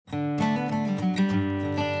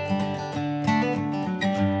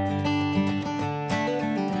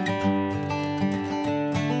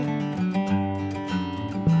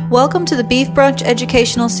Welcome to the Beef Brunch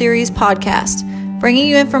Educational Series podcast, bringing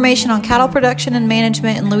you information on cattle production and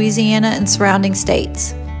management in Louisiana and surrounding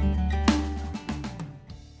states.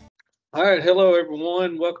 All right, hello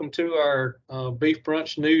everyone. Welcome to our Beef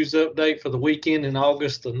Brunch news update for the weekend in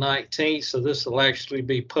August the 19th. So this will actually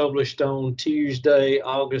be published on Tuesday,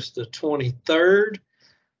 August the 23rd.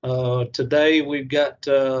 Today we've got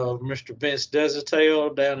Mr. Vince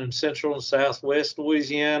Desautel down in central and southwest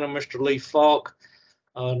Louisiana, Mr. Lee Falk,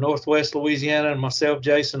 northwest Louisiana, and myself,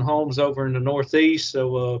 Jason Holmes, over in the northeast.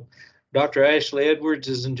 So Dr. Ashley Edwards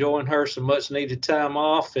is enjoying her some much needed time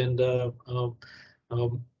off, and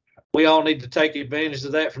we all need to take advantage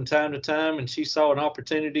of that from time to time, and she saw an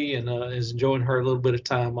opportunity and is enjoying her a little bit of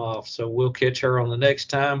time off. So we'll catch her on the next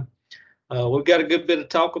time. We've got a good bit to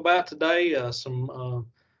talk about today,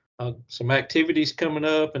 some activities coming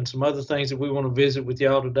up and some other things that we want to visit with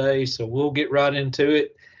y'all today. So we'll get right into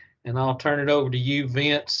it, and I'll turn it over to you,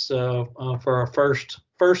 Vince, for our first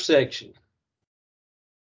section.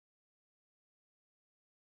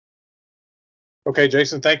 Okay,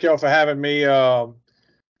 Jason, thank y'all for having me. Yeah,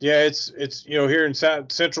 it's here in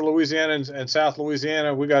central Louisiana and South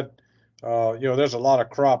Louisiana, we got there's a lot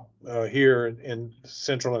of crop here in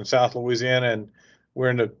central and South Louisiana, and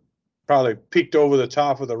we're in the probably peaked over the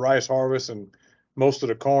top of the rice harvest, and most of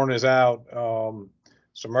the corn is out.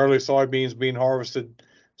 Some early soybeans being harvested.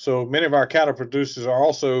 So many of our cattle producers are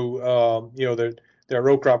also they're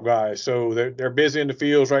row crop guys, so they're busy in the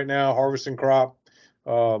fields right now harvesting crop.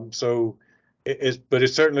 But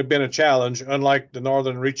it's certainly been a challenge. Unlike the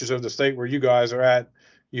northern reaches of the state where you guys are at,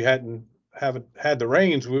 you haven't had the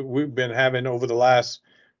rains we've been having over the last,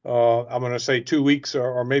 I'm going to say 2 weeks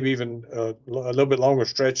or maybe even a little bit longer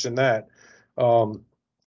stretch than that.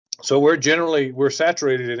 So we're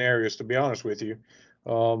saturated in areas, to be honest with you.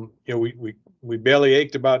 We belly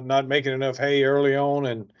ached about not making enough hay early on,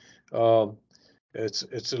 and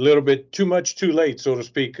it's a little bit too much too late, so to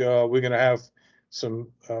speak. We're going to have some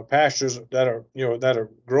pastures that are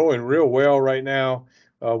growing real well right now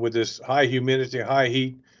with this high humidity, high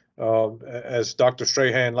heat. As Dr.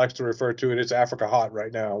 Strahan likes to refer to it, it's Africa hot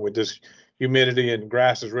right now with this humidity, and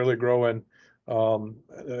grass is really growing.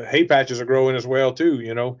 Hay patches are growing as well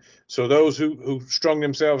too. So those who strung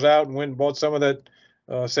themselves out and went and bought some of that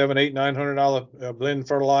 $700, $800, $900 blend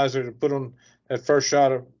fertilizer to put on that first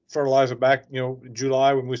shot of fertilizer back,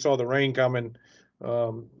 July when we saw the rain coming.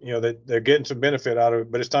 That they're getting some benefit out of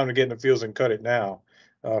it, but it's time to get in the fields and cut it now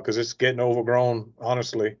because it's getting overgrown,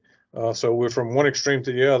 honestly. So we're from one extreme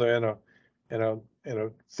to the other in a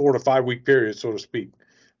 4 to 5 week period, so to speak.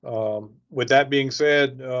 With that being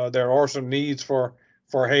said, there are some needs for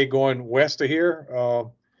hay going west of here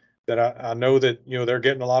that I know that they're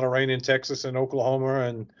getting a lot of rain in Texas and Oklahoma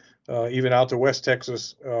and even out to West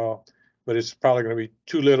Texas, but it's probably going to be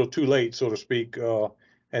too little, too late, so to speak.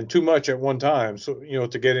 And too much at one time, so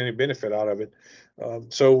to get any benefit out of it.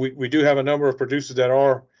 So we do have a number of producers that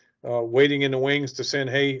are waiting in the wings to send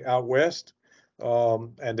hay out west,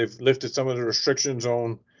 and they've lifted some of the restrictions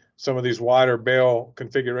on some of these wider bale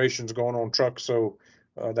configurations going on trucks. So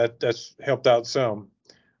that's helped out some.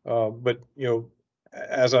 But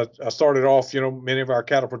as I started off, many of our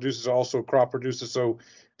cattle producers are also crop producers. So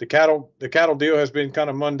the cattle deal has been kind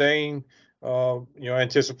of mundane.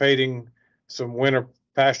 Anticipating some winter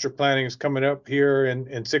pasture planting is coming up here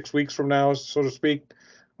in 6 weeks from now, so to speak.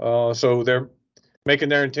 So they're making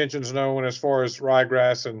their intentions known as far as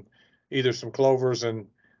ryegrass and either some clovers. And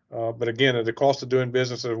but again, at the cost of doing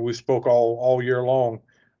business, as we spoke all year long,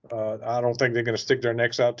 I don't think they're going to stick their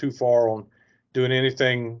necks out too far on doing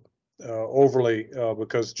anything overly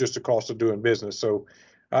because just the cost of doing business. So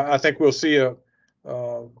I think we'll see a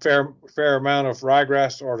fair amount of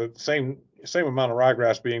ryegrass, or the same amount of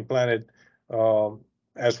ryegrass being planted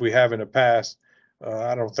as we have in the past.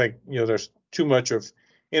 I don't think there's too much of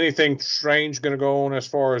anything strange going to go on as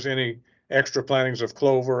far as any extra plantings of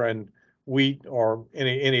clover and wheat or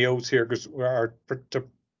any oats here, because our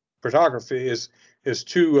topography is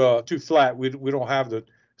too flat. We don't have the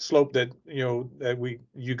slope that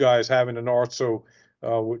you guys have in the north, so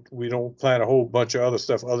we don't plant a whole bunch of other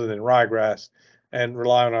stuff other than ryegrass and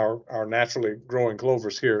rely on our naturally growing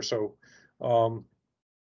clovers here. So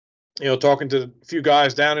talking to a few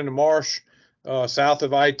guys down in the marsh, south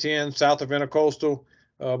of I-10, south of Intercoastal,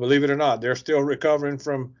 believe it or not, they're still recovering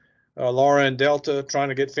from Laura and Delta, trying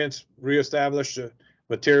to get fence reestablished.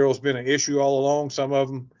 Material's been an issue all along. Some of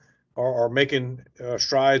them are making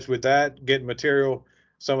strides with that, getting material.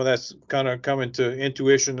 Some of that's kind of coming to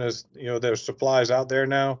intuition as there's supplies out there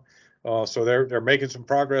now. So they're making some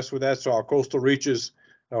progress with that. So our coastal reaches,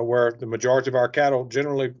 where the majority of our cattle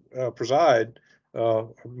generally preside,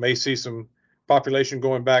 may see some population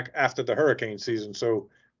going back after the hurricane season. So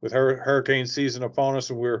with hurricane season upon us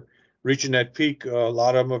and we're reaching that peak, a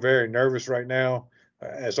lot of them are very nervous right now.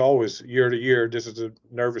 As always, year to year, this is a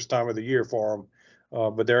nervous time of the year for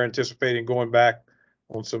them. But they're anticipating going back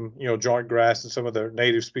on some, joint grass and some of the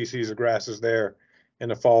native species of grasses there in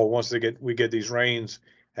the fall once we get these rains.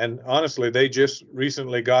 And honestly, they just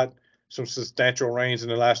recently got some substantial rains in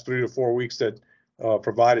the last 3 to 4 weeks that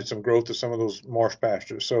provided some growth to some of those marsh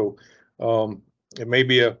pastures. So it may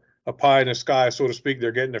be a pie in the sky, so to speak.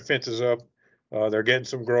 They're getting their fences up. They're getting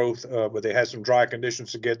some growth, but they had some dry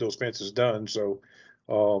conditions to get those fences done. So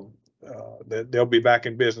they'll be back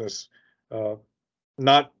in business,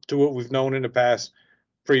 not to what we've known in the past,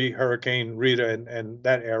 pre-Hurricane Rita and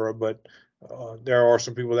that era, but there are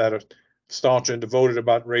some people that are staunch and devoted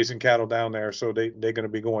about raising cattle down there, so they're going to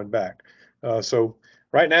be going back. So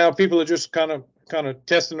right now, people are just kind of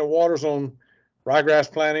testing the waters on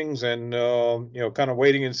ryegrass plantings and kind of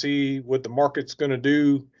waiting and see what the market's going to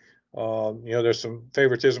do. There's some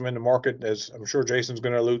favoritism in the market, as I'm sure Jason's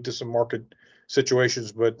going to allude to some market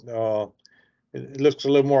situations, but it looks a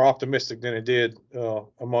little more optimistic than it did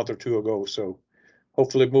a month or two ago. So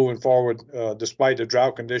hopefully moving forward, despite the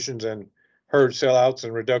drought conditions and herd sellouts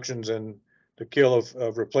and reductions and the kill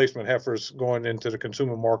of replacement heifers going into the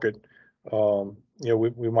consumer market,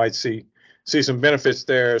 we might see some benefits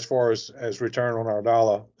there as far as return on our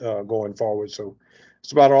dollar going forward. So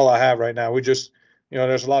it's about all I have right now. We just,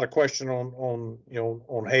 there's a lot of question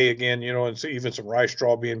on hay again, and so even some rice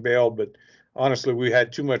straw being baled, but honestly, we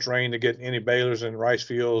had too much rain to get any balers in rice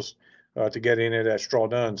fields to get any of that straw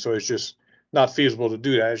done. So it's just not feasible to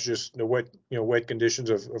do that. It's just the wet conditions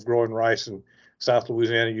of growing rice in South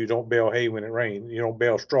Louisiana. You don't bale hay when it rains. You don't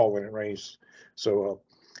bale straw when it rains. So,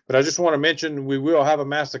 but I just want to mention we will have a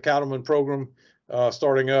Master Cattleman program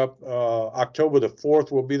starting up. October the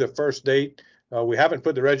 4th will be the first date. We haven't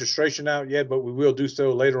put the registration out yet, but we will do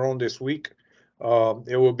so later on this week.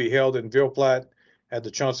 It will be held in Ville Platte at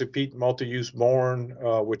the Chauncey Pete Multi-Use Barn,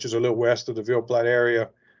 which is a little west of the Ville Platte area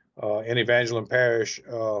in Evangeline Parish.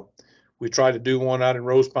 We tried to do one out in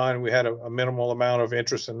Rose Pine, and we had a minimal amount of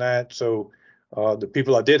interest in that. So the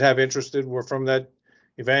people I did have interested were from that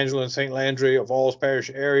Evangeline, St. Landry, of Falls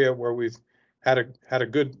Parish area, where we've had a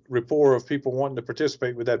good rapport of people wanting to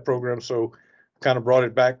participate with that program. So kind of brought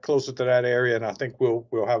it back closer to that area, and I think we'll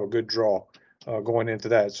have a good draw going into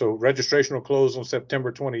that. So registration will close on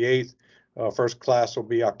September 28th. First class will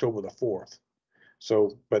be October the 4th.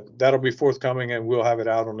 So, but that'll be forthcoming, and we'll have it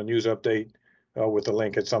out on the news update with the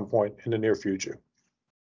link at some point in the near future.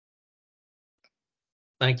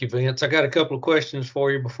 Thank you, Vince. I got a couple of questions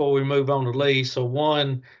for you before we move on to Lee. So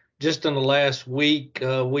one, just in the last week,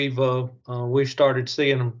 we've started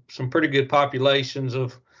seeing some pretty good populations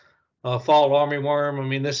of fall armyworm. I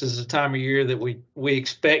mean, this is the time of year that we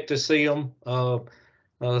expect to see them.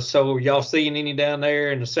 So are y'all seeing any down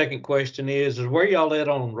there? And the second question is where y'all at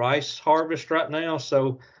on rice harvest right now?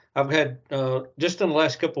 So I've had, just in the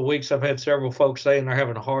last couple of weeks, I've had several folks saying they're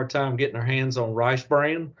having a hard time getting their hands on Rice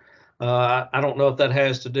Bran. I don't know if that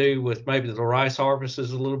has to do with maybe the rice harvest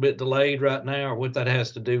is a little bit delayed right now or what that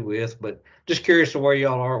has to do with, but just curious to where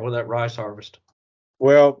y'all are with that rice harvest.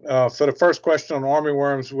 Well, for the first question on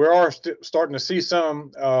armyworms, we are starting to see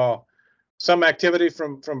some activity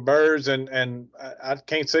from birds, and I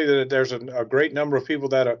can't say that there's a great number of people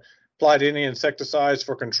that applied any insecticides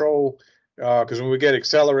for control, because when we get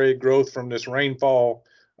accelerated growth from this rainfall,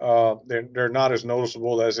 they're not as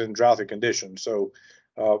noticeable as in droughty conditions. So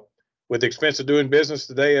with the expense of doing business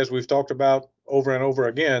today, as we've talked about over and over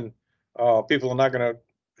again, people are not going to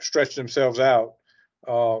stretch themselves out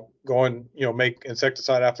going, make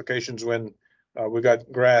insecticide applications when we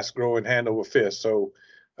got grass growing hand over fist. So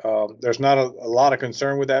there's not a lot of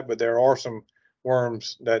concern with that, but there are some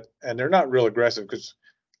worms and they're not real aggressive because,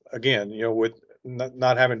 again, with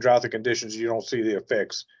not having droughty conditions, you don't see the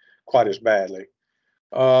effects quite as badly.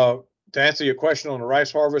 To answer your question on the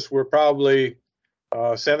rice harvest, we're probably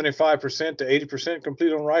 75% to 80%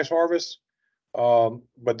 complete on rice harvest.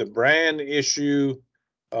 But the brand issue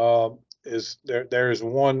is there is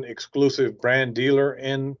one exclusive brand dealer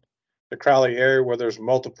in the Crowley area where there's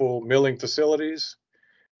multiple milling facilities,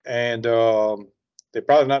 and they're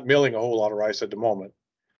probably not milling a whole lot of rice at the moment.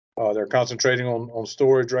 They're concentrating on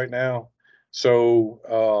storage right now.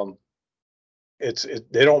 So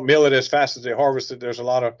they don't mill it as fast as they harvest it. There's a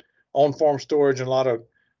lot of on-farm storage and a lot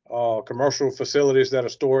of commercial facilities that are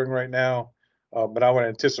storing right now, but I would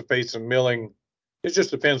anticipate some milling. It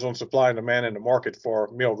just depends on supply and demand in the market for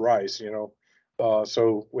milled rice,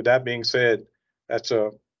 So with that being said, that's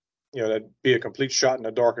that'd be a complete shot in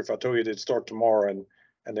the dark if I told you they'd start tomorrow and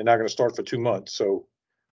they're not going to start for 2 months. So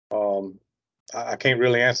I can't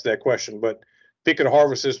really answer that question, but peak of the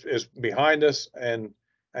harvest is behind us, and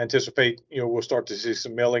I anticipate, we'll start to see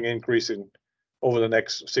some milling increasing over the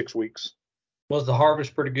next 6 weeks. Was the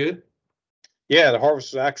harvest pretty good? Yeah, the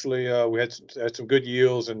harvest is actually, we had some good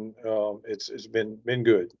yields, and it's been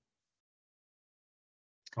good.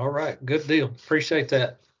 All right, good deal. Appreciate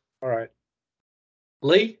that. All right.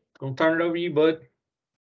 Lee, gonna turn it over to you, bud.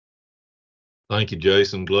 Thank you,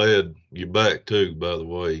 Jason. Glad you're back too, by the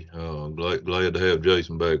way. Glad to have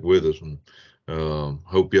Jason back with us, and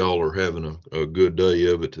hope y'all are having a good day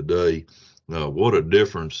of it today. What a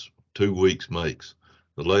difference 2 weeks makes.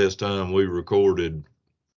 The last time we recorded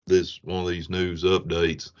one of these news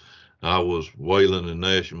updates, I was wailing and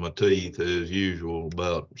gnashing my teeth as usual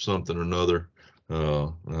about something or another.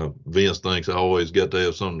 Vince thinks I always got to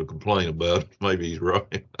have something to complain about. Maybe he's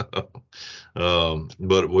right.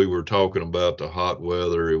 But we were talking about the hot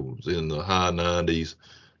weather. It was in the high 90s,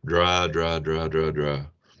 dry.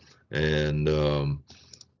 And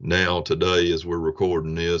now today, as we're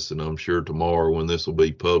recording this, and I'm sure tomorrow when this will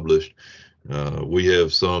be published, we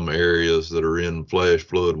have some areas that are in flash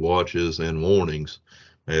flood watches and warnings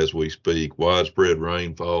as we speak. Widespread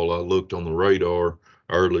rainfall. I looked on the radar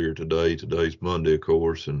earlier today. Today's Monday, of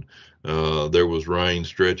course, and there was rain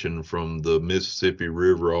stretching from the Mississippi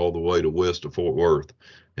River all the way to west of Fort Worth,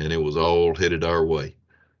 and it was all headed our way.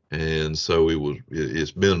 And so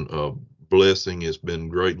it's been a blessing. It's been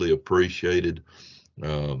greatly appreciated.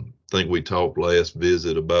 I think we talked last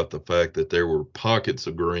visit about the fact that there were pockets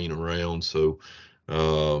of green around, so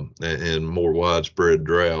and more widespread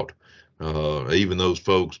drought. Even those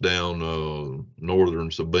folks down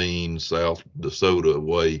northern Sabine, South DeSoto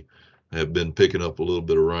way have been picking up a little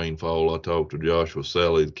bit of rainfall. I talked to Joshua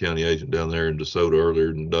Sally, the county agent down there in DeSoto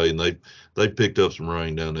earlier in the day, and they picked up some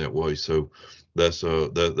rain down that way. So that's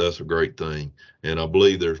a great thing, and I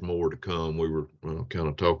believe there's more to come. We were kind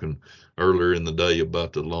of talking earlier in the day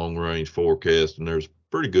about the long range forecast, and there's a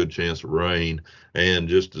pretty good chance of rain, and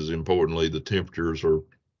just as importantly, the temperatures are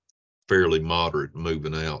fairly moderate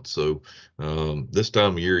moving out. So this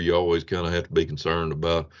time of year, you always kind of have to be concerned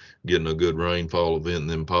about getting a good rainfall event and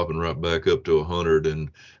then popping right back up to 100 and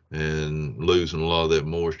losing a lot of that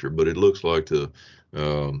moisture. But it looks like this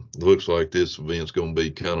event's going to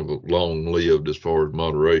be kind of long-lived as far as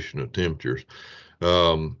moderation of temperatures.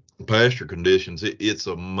 Pasture conditions, it's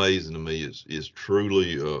amazing to me. It's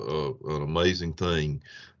truly an amazing thing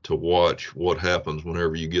to watch what happens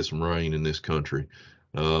whenever you get some rain in this country.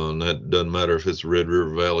 And that doesn't matter if it's the Red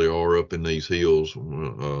River Valley or up in these hills.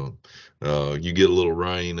 You get a little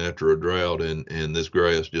rain after a drought, and this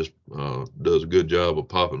grass just does a good job of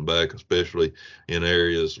popping back, especially in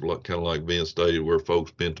areas kind of like Vince stated, where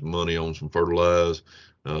folks spent the money on some fertilized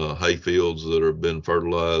hay fields that have been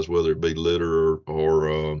fertilized, whether it be litter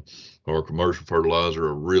or commercial fertilizer,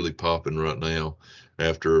 are really popping right now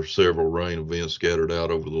after several rain events scattered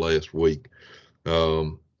out over the last week.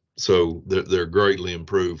 So they're greatly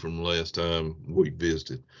improved from the last time we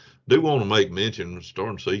visited. Do want to make mention, we're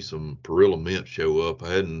starting to see some perilla mint show up.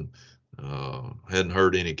 I hadn't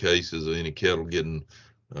heard any cases of any cattle getting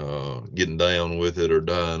down with it or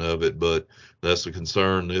dying of it, but that's a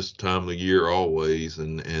concern this time of the year always,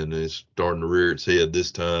 and it's starting to rear its head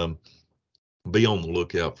this time. Be on the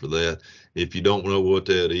lookout for that. If you don't know what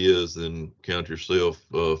that is, then count yourself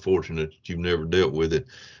fortunate that you've never dealt with it.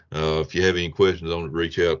 If you have any questions on it,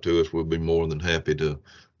 reach out to us. We'll be more than happy to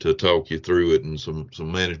talk you through it and some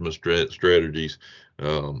management strategies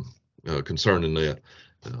concerning that.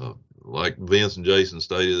 Like Vince and Jason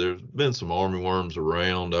stated, there's been some armyworms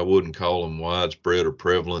around. I wouldn't call them widespread or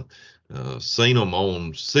prevalent. Seen them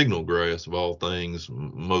on signal grass of all things.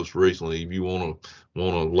 Most recently, if you want to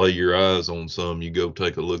lay your eyes on some, you go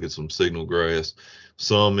take a look at some signal grass.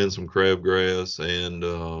 Some in some crabgrass, and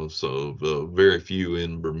very few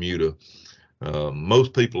in Bermuda.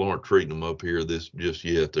 Most people aren't treating them up here just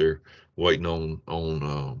yet. They're waiting on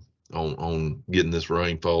getting this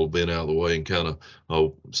rainfall event out of the way and kind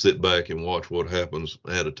of sit back and watch what happens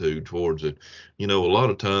attitude towards it. A lot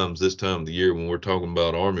of times this time of the year when we're talking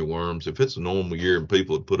about armyworms, if it's a normal year and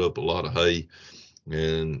people have put up a lot of hay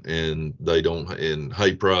and they don't, and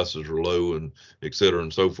hay prices are low and et cetera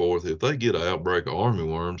and so forth, if they get an outbreak of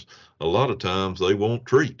armyworms, a lot of times they won't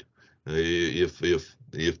treat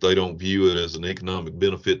if they don't view it as an economic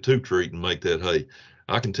benefit to treat and make that hay.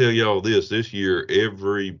 I can tell y'all this year,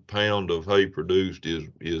 every pound of hay produced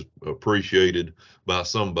is appreciated by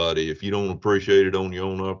somebody. If you don't appreciate it on your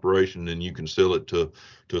own operation, then you can sell it to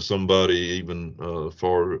somebody even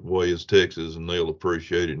far away as Texas, and they'll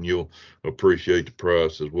appreciate it, and you'll appreciate the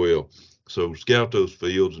price as well. So scout those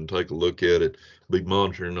fields and take a look at it. Be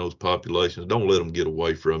monitoring those populations. Don't let them get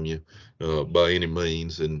away from you by any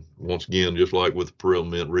means. And once again, just like with the Perel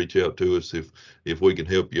Mint, reach out to us if we can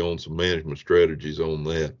help you on some management strategies on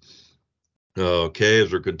that.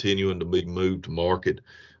 Calves are continuing to be moved to market.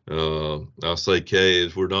 I say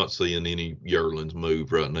calves, we're not seeing any yearlings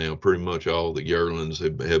move right now. Pretty much all the yearlings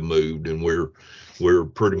have moved, and we're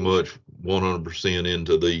pretty much 100%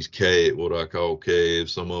 into these what I call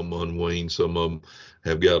calves. Some of them unweaned, some of them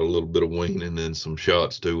have got a little bit of weaning and some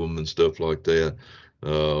shots to them and stuff like that.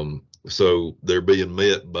 So they're being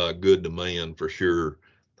met by good demand for sure.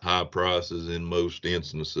 High prices in most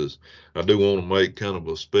instances. I do want to make kind of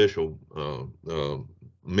a special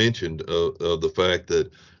mention of the fact that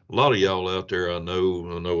a lot of y'all out there, I know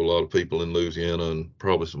a lot of people in Louisiana and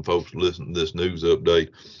probably some folks listening to this news update.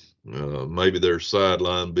 Maybe their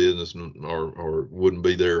sideline business or wouldn't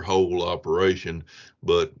be their whole operation,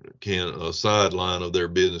 but a sideline of their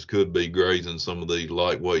business could be grazing some of these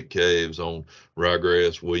lightweight calves on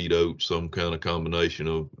ryegrass, wheat, oats, some kind of combination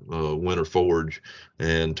of winter forage,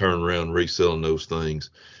 and turn around reselling those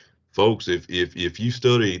things. Folks, if you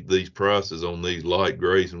study these prices on these light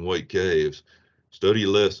grazing weight calves, study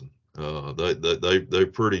your lesson. They're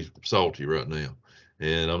pretty salty right now.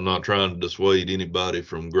 And I'm not trying to dissuade anybody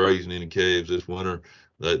from grazing any calves this winter.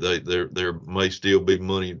 There may still be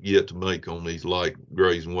money yet to make on these light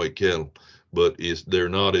grazing weight cattle, but they're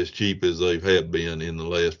not as cheap as they have been in the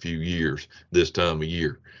last few years this time of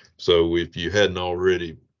year. So if you hadn't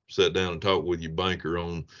already sat down and talked with your banker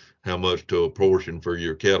on how much to apportion for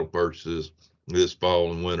your cattle purchases this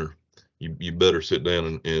fall and winter, you better sit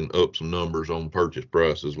down and up some numbers on purchase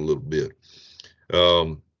prices a little bit.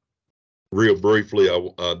 Real briefly,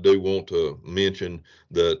 I do want to mention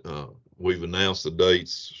that we've announced the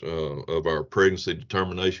dates of our pregnancy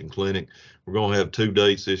determination clinic. We're going to have 2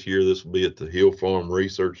 dates this year. This will be at the Hill Farm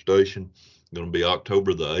Research Station. It's going to be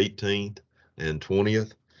October the 18th and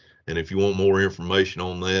 20th. And if you want more information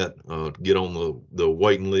on that, get on the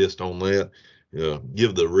waiting list on that.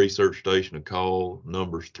 Give the research station a call.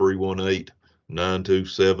 Number's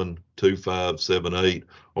 318-927-2578,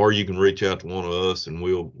 or you can reach out to one of us and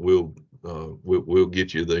we'll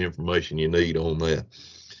get you the information you need on that.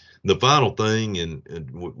 The final thing, and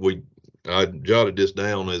I jotted this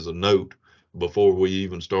down as a note before we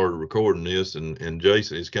even started recording this, and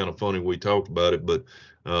Jason, it's kind of funny we talked about it, but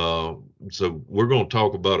so we're going to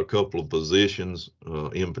talk about a couple of positions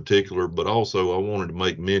in particular, but also I wanted to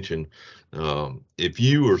make mention, if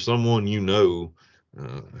you or someone you know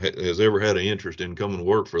has ever had an interest in coming to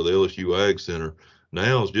work for the LSU Ag Center,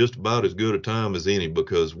 now is just about as good a time as any,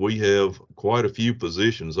 because we have quite a few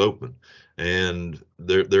positions open, and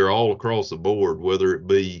they're all across the board, whether it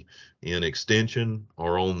be in extension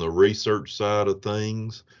or on the research side of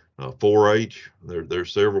things. 4-H,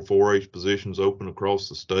 there's several 4-H positions open across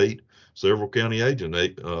the state, several county agent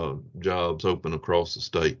jobs open across the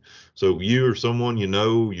state. So you or someone you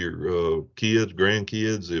know, your kids,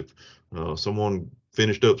 grandkids, if someone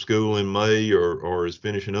finished up school in May or is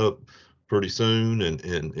finishing up pretty soon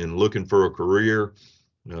and looking for a career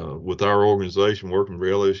with our organization working for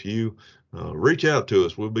LSU, reach out to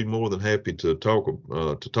us. We'll be more than happy to talk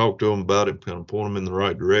to them about it, kind of point them in the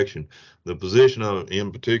right direction. The position I,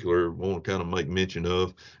 in particular, want to kind of make mention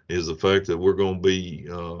of is the fact that we're going to be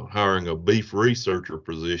hiring a beef researcher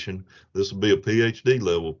position. This will be a PhD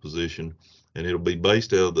level position, and it'll be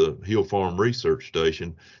based out of the Hill Farm Research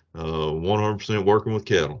Station, 100% working with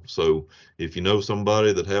cattle. So if you know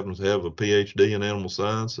somebody that happens to have a PhD in animal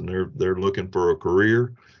science and they're looking for a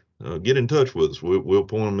career, get in touch with us. We'll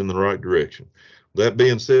point them in the right direction. That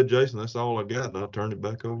being said, Jason, that's all I got, and I'll turn it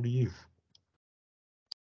back over to you.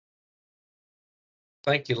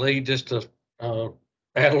 Thank you, Lee. Just to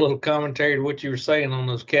add a little commentary to what you were saying on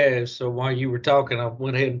those calves. So while you were talking, I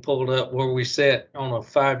went ahead and pulled up where we set on a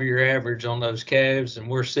 5-year average on those calves, and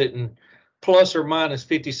we're sitting plus or minus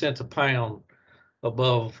 50 cents a pound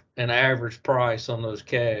above an average price on those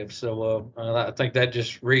calves. So I think that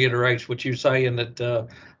just reiterates what you're saying, that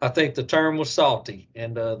I think the term was salty,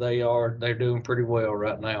 and they're doing pretty well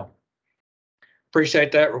right now.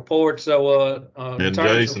 Appreciate that report. So and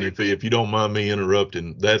Jason, if you don't mind me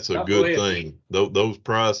interrupting, that's a good thing. Those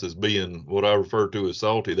prices being what I refer to as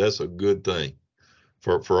salty, that's a good thing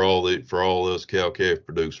for all us cow calf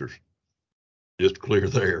producers. Just clear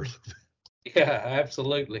there. Yeah,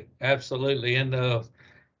 absolutely, absolutely, and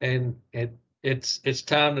it's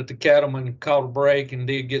time that the cattlemen caught a break and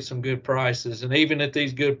did get some good prices. And even at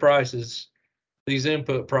these good prices, these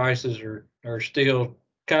input prices are still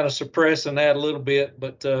kind of suppressing that a little bit.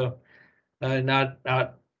 But and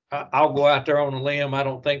I'll go out there on a limb. I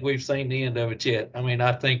don't think we've seen the end of it yet. I mean,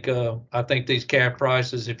 I think these calf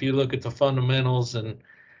prices, if you look at the fundamentals and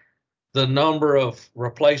the number of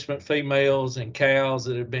replacement females and cows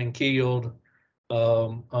that have been killed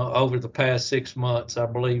over the past 6 months, I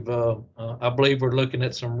believe we're looking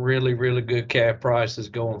at some really, really good calf prices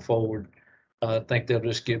going forward. I think they'll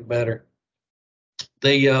just get better.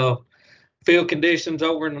 The field conditions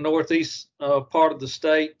over in the northeast part of the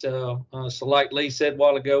state. So like Lee said a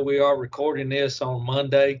while ago, we are recording this on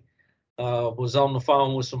Monday. Was on the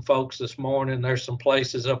phone with some folks this morning. There's some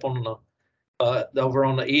places up on the over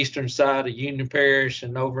on the eastern side of Union Parish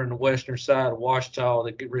and over in the western side of Ouachita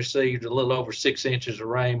that received a little over 6 inches of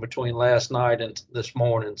rain between last night and this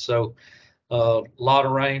morning. So a lot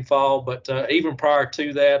of rainfall, but even prior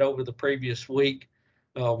to that, over the previous week,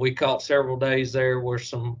 we caught several days there where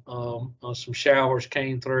some showers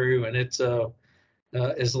came through, and it's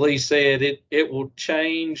as Lee said, it will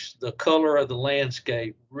change the color of the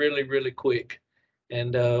landscape really, really quick.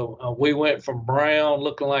 And we went from brown,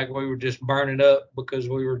 looking like we were just burning up because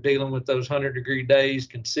we were dealing with those 100-degree days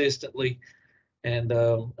consistently, and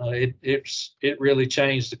it really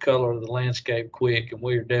changed the color of the landscape quick, and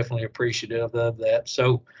we are definitely appreciative of that.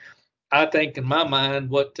 So I think, in my mind,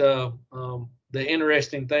 what the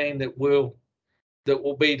interesting thing that will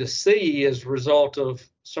be to see as a result of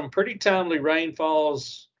some pretty timely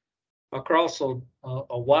rainfalls across a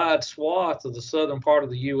wide swath of the southern part of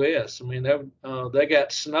the U.S. I mean, they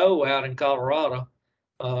got snow out in Colorado,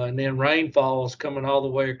 and then rainfalls coming all the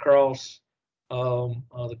way across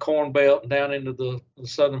the Corn Belt and down into the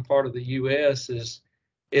southern part of the U.S.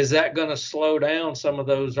 Is that going to slow down some of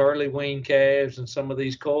those early wean calves and some of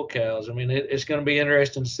these cow cows? I mean, it's going to be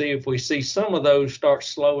interesting to see if we see some of those start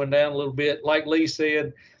slowing down a little bit. Like Lee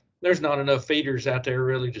said, there's not enough feeders out there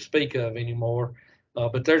really to speak of anymore.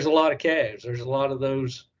 But there's a lot of calves. There's a lot of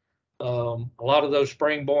those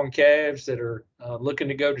spring-born calves that are looking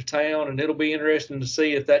to go to town, and it'll be interesting to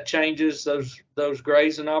see if that changes those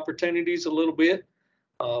grazing opportunities a little bit,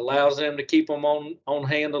 allows them to keep them on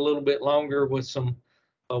hand a little bit longer with some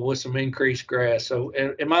increased grass. So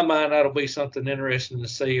in my mind, that'll be something interesting to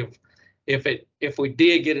see if we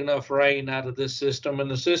did get enough rain out of this system and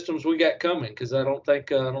the systems we got coming, because I don't think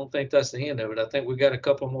that's the end of it. I think we got a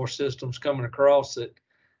couple more systems coming across that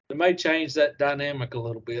may change that dynamic a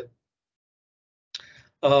little bit.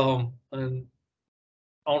 And on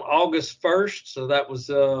August 1st, so that was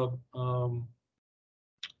so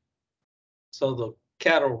the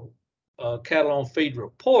cattle on feed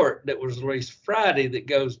report that was released Friday that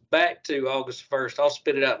goes back to August 1st. I'll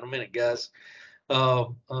spit it out in a minute, guys.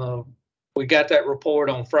 We got that report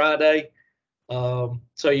on Friday.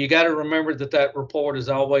 So you got to remember that report is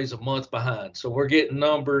always a month behind. So we're getting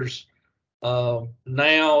numbers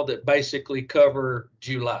now that basically cover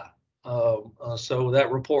July. So that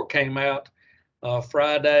report came out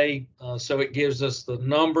Friday. So it gives us the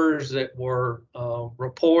numbers that were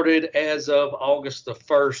reported as of August the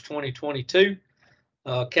 1st, 2022.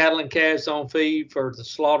 Cattle and calves on feed for the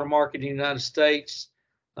slaughter market in the United States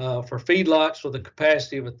for feedlots with a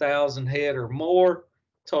capacity of 1,000 head or more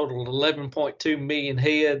totaled 11.2 million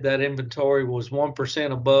head. That inventory was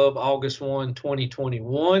 1% above August 1,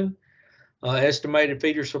 2021. Estimated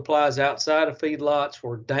feeder supplies outside of feedlots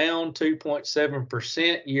were down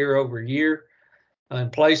 2.7% year over year.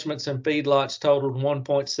 And placements in feedlots totaled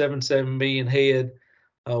 1.77 million head,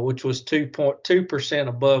 which was 2.2%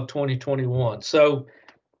 above 2021. So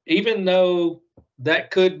even though that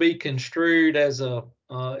could be construed as a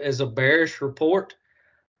bearish report,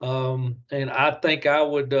 and I think I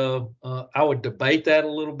would debate that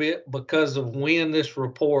a little bit because of when this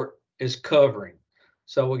report is covering.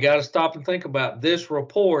 So we got to stop and think about this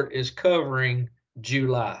report is covering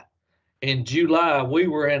July. In July, we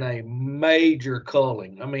were in a major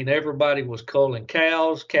culling. I mean, everybody was culling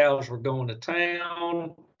cows. Cows were going to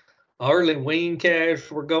town. Early wean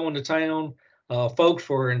calves were going to town. Folks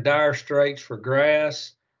were in dire straits for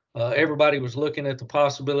grass. Everybody was looking at the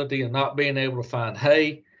possibility of not being able to find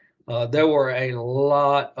hay. There were a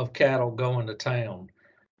lot of cattle going to town.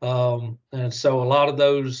 And so a lot of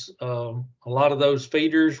those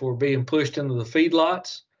feeders were being pushed into the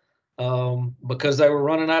feedlots because they were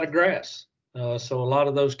running out of grass. So a lot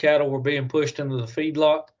of those cattle were being pushed into the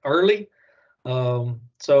feedlot early.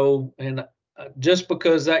 So, and just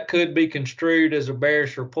because that could be construed as a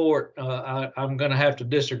bearish report, I'm going to have to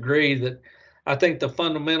disagree. That I think the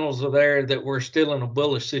fundamentals are there, that we're still in a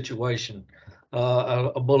bullish situation,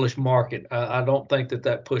 a bullish market. I don't think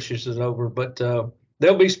that pushes it over, but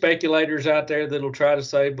there'll be speculators out there that'll try to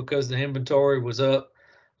say because the inventory was up,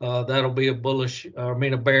 that'll be a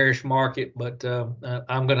bearish market, but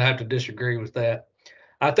I'm going to have to disagree with that.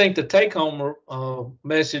 I think the take-home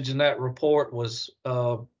message in that report was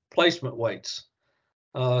placement weights.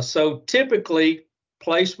 So typically,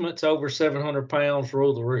 placements over 700 pounds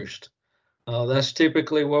rule the roost. That's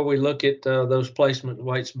typically where we look at those placement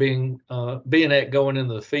weights being at going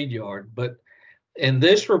into the feed yard. But in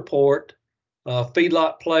this report,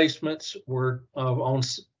 feedlot placements were on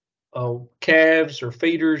calves or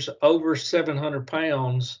feeders over 700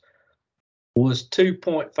 pounds was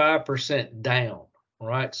 2.5% down.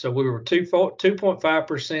 Right, so we were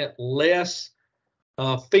 2.5% less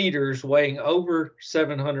feeders weighing over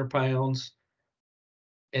 700 pounds,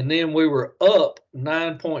 and then we were up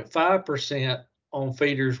 9.5% on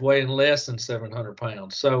feeders weighing less than 700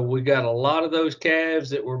 pounds. So we got a lot of those calves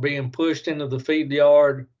that were being pushed into the feed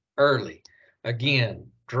yard early. Again,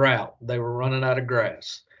 drought; they were running out of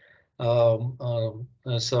grass. So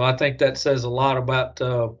I think that says a lot about.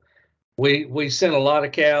 We sent a lot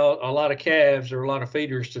of calves or a lot of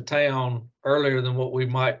feeders to town earlier than what we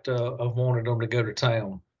might have wanted them to go to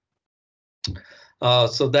town.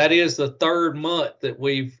 So that is the third month that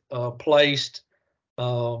we've placed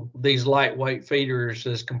these lightweight feeders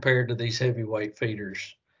as compared to these heavyweight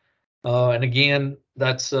feeders. And again,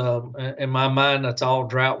 that's in my mind, that's all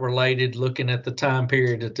drought related, looking at the time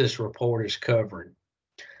period that this report is covering.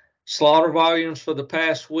 Slaughter volumes for the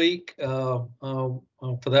past week, for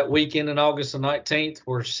that weekend in August the 19th,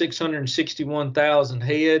 were 661,000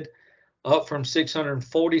 head, up from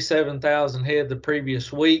 647,000 head the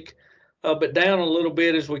previous week, but down a little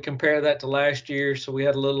bit as we compare that to last year. So we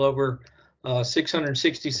had a little over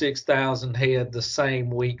 666,000 head the same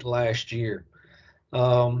week last year.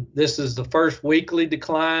 This is the first weekly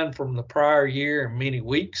decline from the prior year in many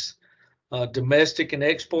weeks. Domestic and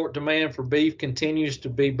export demand for beef continues to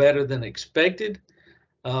be better than expected.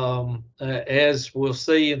 As we'll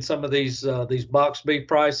see in some of these box beef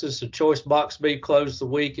prices, the choice box beef closed the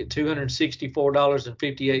week at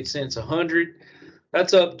 $264.58 a hundred.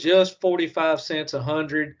 That's up just 45 cents a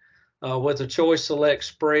hundred, with a choice select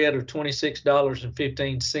spread of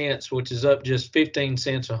 $26.15, which is up just 15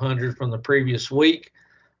 cents a hundred from the previous week.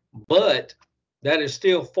 But that is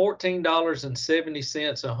still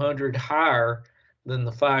 $14.70 a hundred higher than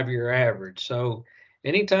the 5-year average. So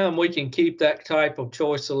anytime we can keep that type of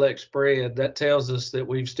choice select spread, that tells us that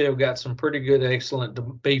we've still got some pretty good,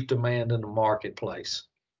 excellent beef demand in the marketplace.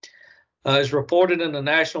 As reported in the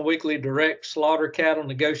National Weekly Direct Slaughter Cattle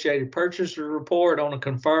Negotiated Purchaser Report, on a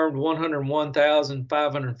confirmed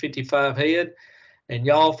 101,555 head. And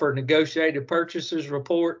y'all, for negotiated purchases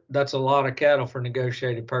report, that's a lot of cattle for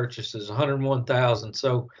negotiated purchases, 101,000.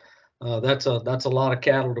 So that's a lot of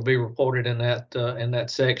cattle to be reported in that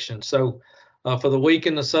section. So for the week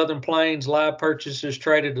in the Southern Plains, live purchases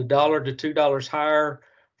traded $1 to $2 higher,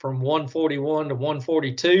 from 141 to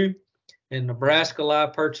 142. In Nebraska,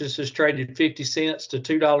 live purchases traded 50 cents to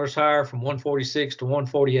 $2 higher, from 146 to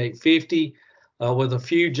 148.50, with a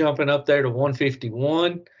few jumping up there to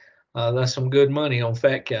 151. That's some good money on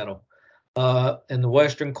fat cattle. In the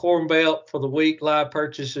Western Corn Belt for the week, live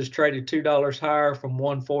purchases traded $2 higher, from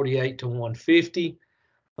 148 to 150.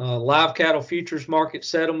 Live cattle futures market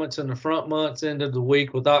settlements in the front months ended the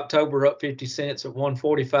week with October up 50 cents at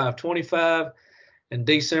 145.25, and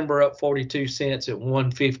December up 42 cents at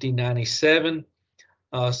 150.97.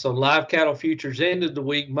 So live cattle futures ended the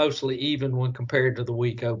week mostly even when compared to the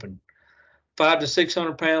week open. 5 to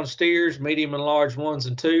 600 pound steers, medium and large 1s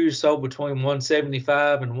and 2s, sold between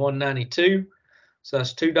 175 and 192. So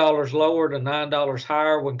that's $2 lower to $9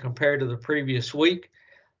 higher when compared to the previous week.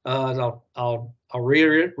 I'll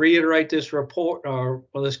reiterate this report or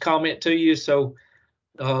this comment to you. So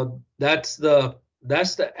that's the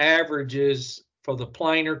averages for the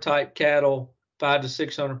plainer type cattle, 5 to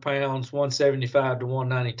 600 pounds, 175 to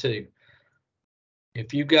 192.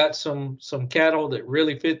 If you've got some cattle that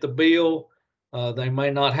really fit the bill, they may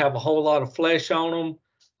not have a whole lot of flesh on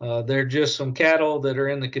them. They're just some cattle that are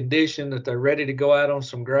in the condition that they're ready to go out on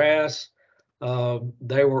some grass.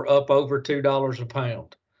 They were up over $2 a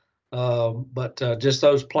pound. But just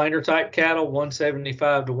those plainer type cattle,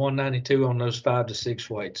 175 to 192 on those 5 to 6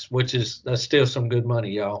 weights, that's still some good money,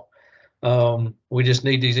 y'all. We just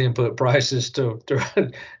need these input prices to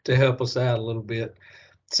help us out a little bit.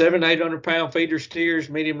 700 to 800 pound feeder steers,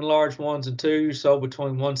 medium and large ones and twos, sold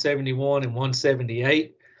between 171 and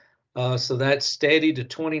 178. So that's steady to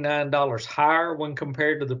 $29 higher when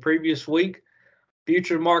compared to the previous week.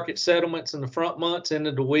 Future market settlements in the front months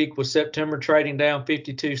ended the week with September trading down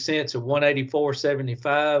 52 cents at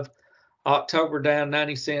 184.75, October down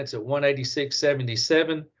 90 cents at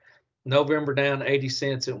 186.77, November down 80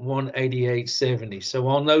 cents at 188.70. So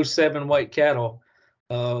on those 7-weight cattle,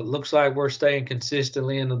 looks like we're staying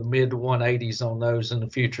consistently into the mid to 180s on those in the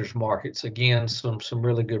futures markets. Again, some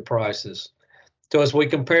really good prices. So as we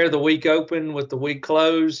compare the week open with the week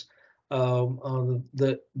close,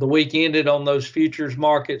 the week ended on those futures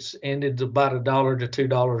markets ended about $1 to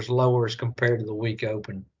 $2 lower as compared to the week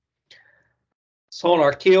open. So on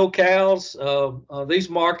our kill cows, these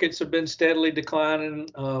markets have been steadily declining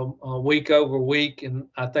week over week, and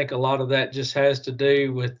I think a lot of that just has to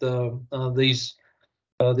do with these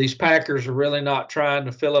packers are really not trying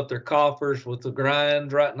to fill up their coffers with the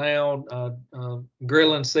grind right now.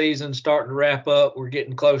 Grilling season starting to wrap up. We're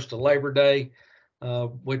getting close to Labor Day,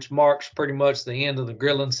 which marks pretty much the end of the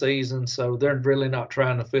grilling season. So they're really not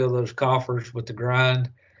trying to fill those coffers with the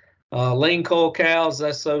grind. Lean coil cows,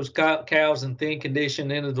 that's those cows in thin condition,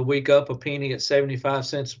 ended the week up a penny at 75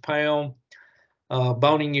 cents a pound.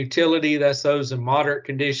 Boning utility, that's those in moderate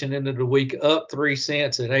condition, ended the week up 3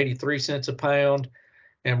 cents at 83 cents a pound.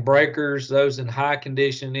 And breakers, those in high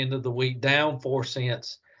condition, ended the week down 4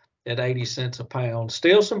 cents at 80 cents a pound.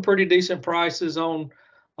 Still some pretty decent prices on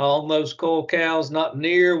those coil cows, not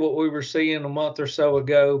near what we were seeing a month or so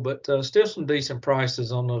ago, but still some decent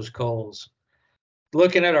prices on those coils.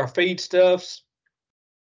 Looking at our feedstuffs,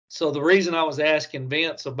 so the reason I was asking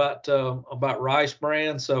Vince about Rice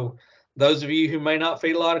Bran, so those of you who may not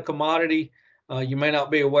feed a lot of commodity, you may not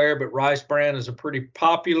be aware, but Rice Bran is a pretty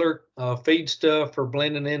popular feedstuff for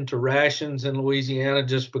blending into rations in Louisiana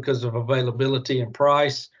just because of availability and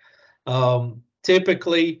price.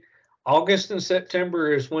 Typically, August and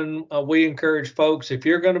September is when we encourage folks, if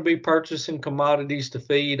you're going to be purchasing commodities to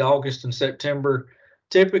feed, August and September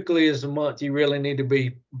typically is the month you really need to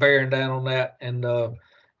be bearing down on that and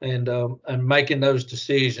making those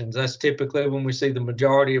decisions. That's typically when we see the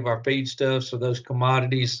majority of our feedstuffs or those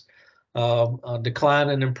commodities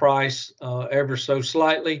declining in price ever so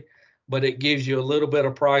slightly, but it gives you a little bit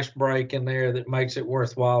of price break in there that makes it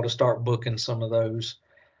worthwhile to start booking some of those.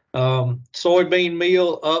 Soybean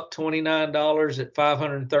meal up $29 at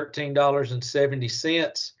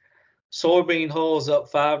 $513.70. Soybean hulls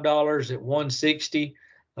up $5 at $160.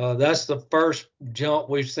 That's the first jump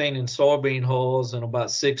we've seen in soybean hulls in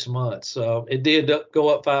about 6 months. It did go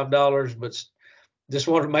up $5, but just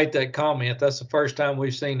wanted to make that comment. That's the first time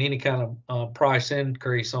we've seen any kind of price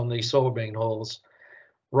increase on these soybean hulls.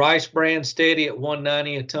 Rice Bran steady at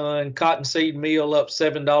 $190 a ton. Cottonseed meal up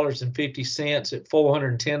 $7.50 at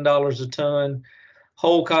 $410 a ton.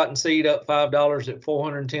 Whole cottonseed up $5 at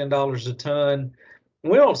 $410 a ton.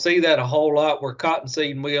 We don't see that a whole lot where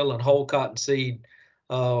cottonseed meal and whole cottonseed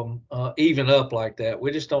even up like that.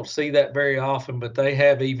 We just don't see that very often, but they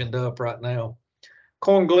have evened up right now.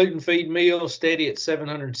 Corn gluten feed meal steady at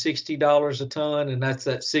 $760 a ton, and that's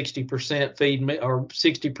that 60% feed or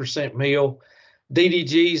 60% meal.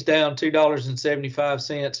 DDG's down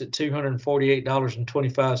 $2.75 at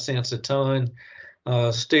 $248.25 a ton.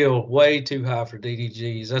 Still way too high for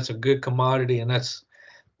DDGs. That's a good commodity, and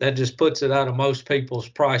that just puts it out of most people's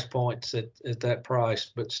price points at that price,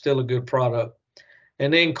 but still a good product.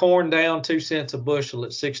 And then corn down 2 cents a bushel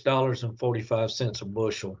at $6.45 a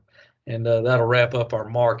bushel. And that'll wrap up our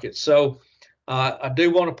market. So I do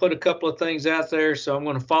want to put a couple of things out there. So I'm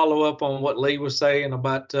going to follow up on what Lee was saying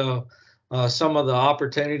about some of the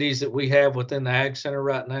opportunities that we have within the Ag Center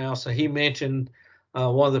right now. So he mentioned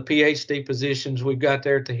one of the PhD positions we've got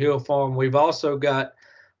there at the Hill Farm. We've also got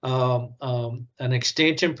an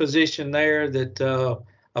extension position there that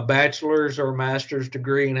a bachelor's or a master's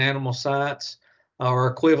degree in animal science or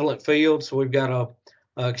equivalent field. So we've got a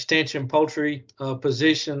extension poultry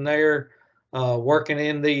position there, working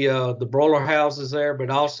in the broiler houses there,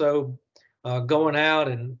 but also going out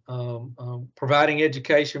and providing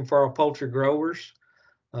education for our poultry growers.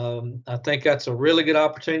 I think that's a really good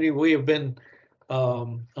opportunity. We have been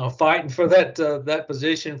fighting for that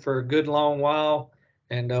position for a good long while,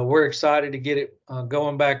 and we're excited to get it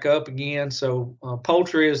going back up again. So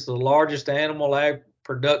poultry is the largest animal ag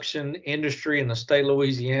production industry in the state of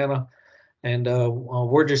Louisiana. And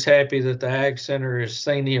we're just happy that the Ag Center has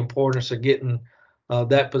seen the importance of getting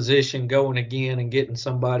that position going again and getting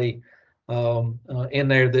somebody in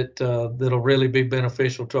there that'll really be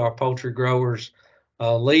beneficial to our poultry growers.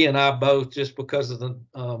 Lee and I both, just because of the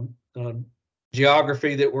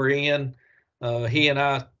geography that we're in. He and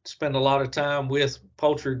I spend a lot of time with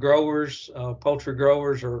poultry growers. Poultry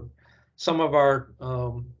growers are some of our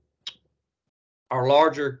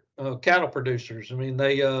larger cattle producers. I mean,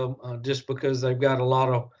 they just because they've got a lot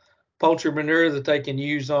of poultry manure that they can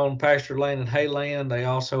use on pasture land and hay land, they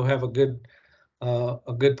also have a good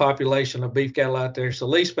population of beef cattle out there. So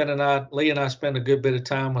Lee and I spend a good bit of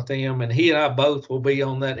time with them, and he and I both will be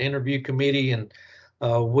on that interview committee. And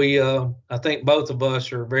I think both of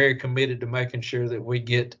us are very committed to making sure that we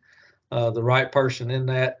get the right person in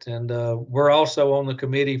that. And we're also on the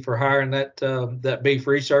committee for hiring that beef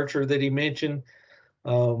researcher that he mentioned.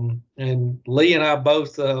 And Lee and I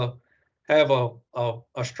both have a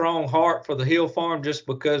strong heart for the Hill Farm just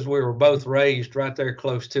because we were both raised right there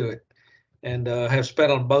close to it, and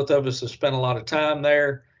both of us have spent a lot of time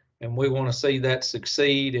there, and we want to see that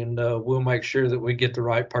succeed, and we'll make sure that we get the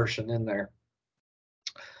right person in there.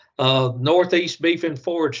 Northeast Beef and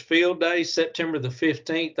Forage Field Day, September the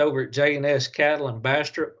 15th over at J&S Cattle in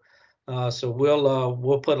Bastrop. So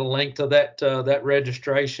we'll put a link to that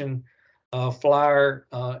registration flyer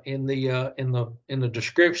in the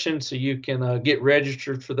description, so you can get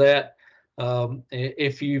registered for that.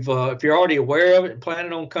 If you're already aware of it and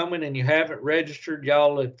planning on coming and you haven't registered,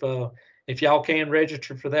 y'all, if y'all can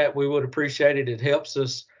register for that, we would appreciate it. It helps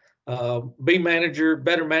us be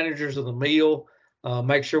better managers of the meal.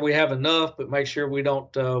 Make sure we have enough, but make sure we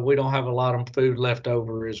don't have a lot of food left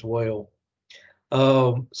over as well.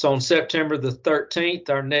 So on September the 13th,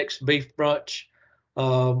 our next Beef Brunch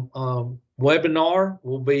webinar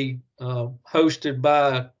will be hosted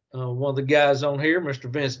by one of the guys on here, Mr.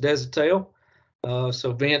 Vince Desautel.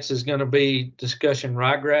 So Vince is going to be discussing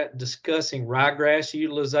ryegrass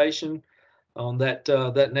utilization on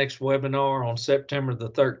that next webinar on September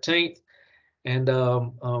the 13th. And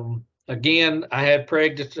again, I had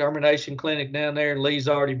Preg Determination Clinic down there, and Lee's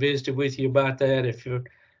already visited with you about that. If you're,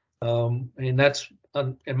 and that's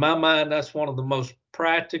in my mind, that's one of the most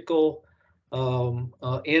practical,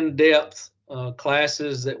 in-depth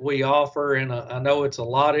classes that we offer. And I know it's a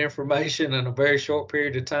lot of information in a very short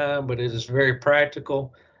period of time, but it is very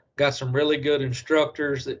practical. Got some really good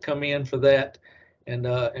instructors that come in for that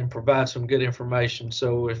and provide some good information.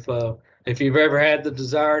 So if you've ever had the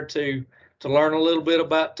desire to learn a little bit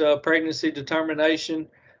about pregnancy determination,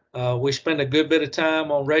 we spend a good bit of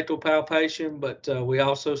time on rectal palpation, but we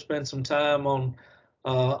also spend some time on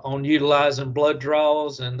utilizing blood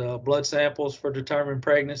draws and blood samples for determining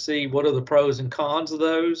pregnancy. What are the pros and cons of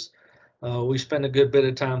those? We spend a good bit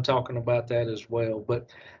of time talking about that as well. But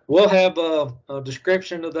we'll have a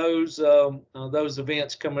description of those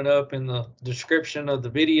events coming up in the description of the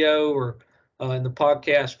video or in the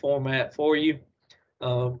podcast format for you.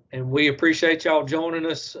 And we appreciate y'all joining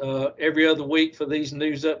us every other week for these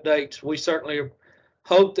news updates. We certainly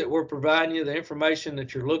hope that we're providing you the information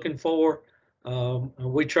that you're looking for.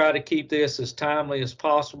 We try to keep this as timely as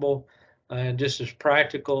possible and just as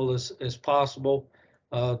practical as possible.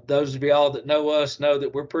 Those of y'all that know us know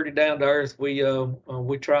that we're pretty down to earth.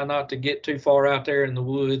 We try not to get too far out there in the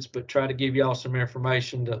woods, but try to give y'all some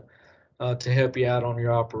information to help you out on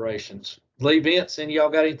your operations. Lee, Vince, and y'all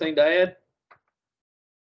got anything to add?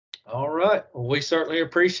 All right. Well, we certainly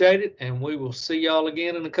appreciate it, and we will see y'all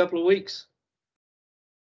again in a couple of weeks.